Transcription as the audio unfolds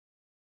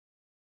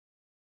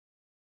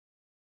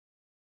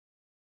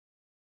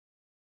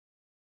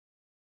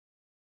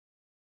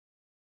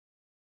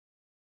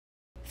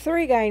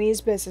Three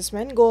Guyanese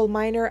businessmen, gold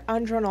miner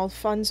Andron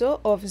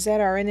Alfonso of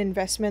ZRN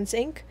Investments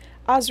Inc.,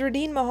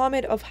 Azruddin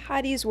Mohammed of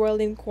Hadi's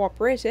World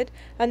Incorporated,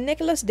 and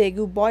Nicholas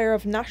Degu Boyer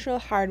of National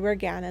Hardware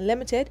Ghana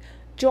Limited,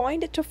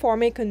 joined to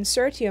form a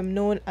consortium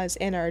known as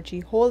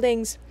NRG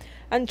Holdings.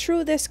 And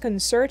through this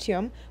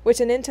consortium,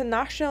 with an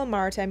international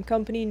maritime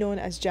company known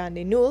as Jan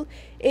De Nul,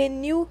 a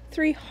new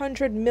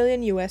 $300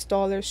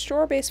 million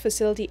shore-based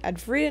facility at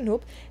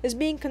Vreed-en-hoop is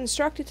being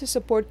constructed to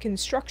support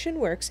construction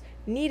works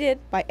needed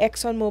by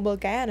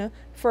ExxonMobil Guyana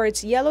for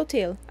its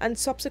Yellowtail and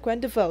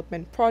subsequent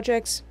development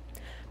projects.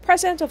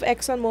 President of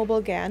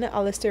ExxonMobil Guyana,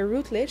 Alistair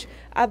Routledge,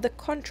 at the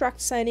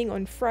contract signing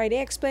on Friday,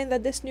 explained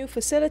that this new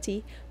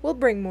facility will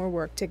bring more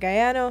work to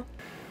Guyana.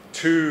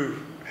 Two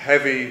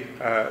heavy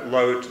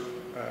load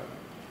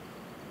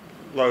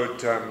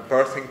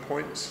berthing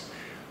points,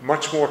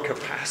 much more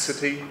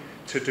capacity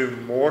to do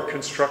more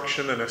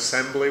construction and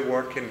assembly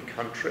work in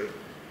country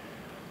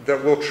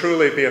that will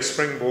truly be a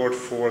springboard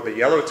for the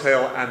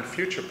Yellowtail and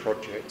future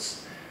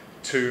projects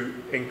to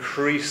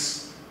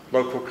increase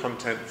local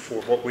content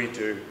for what we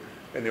do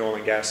in the oil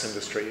and gas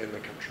industry in the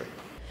country.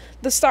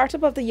 The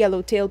startup of the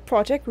Yellowtail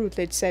project,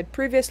 Routledge said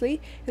previously,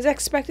 is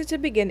expected to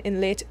begin in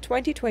late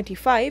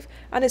 2025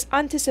 and is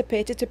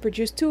anticipated to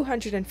produce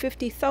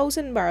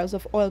 250,000 barrels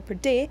of oil per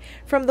day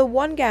from the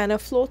One Guyana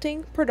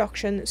floating,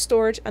 production,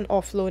 storage and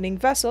offloading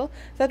vessel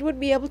that would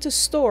be able to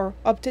store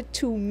up to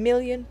 2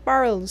 million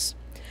barrels.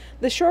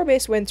 The shore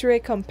base went through a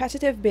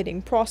competitive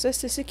bidding process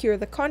to secure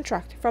the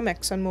contract from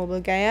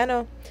ExxonMobil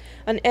Guyana.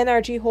 An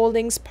NRG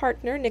Holdings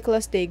partner,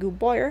 Nicholas Degu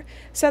Boyer,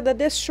 said that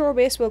this shore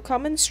base will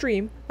come in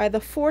stream by the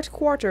fourth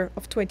quarter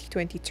of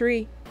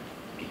 2023.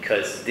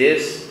 Because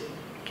this,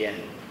 again,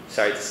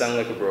 sorry to sound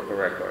like a broken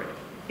record,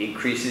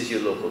 increases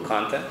your local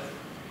content,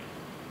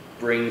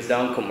 brings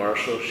down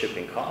commercial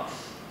shipping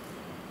costs,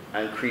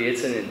 and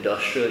creates an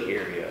industrial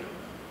area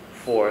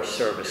for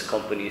service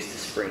companies to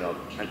spring up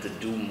and to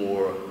do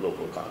more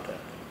local content.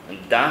 And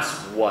that's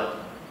what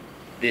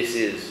this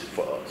is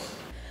for us.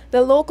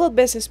 The local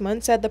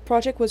businessman said the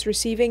project was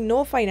receiving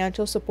no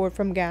financial support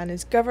from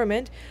Guyana's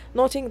government,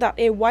 noting that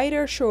a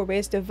wider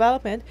shore-based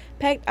development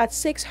pegged at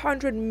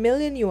 $600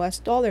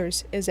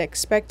 million is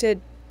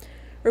expected.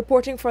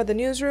 Reporting for the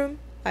newsroom,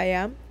 I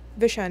am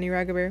Vishani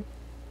Raghaber.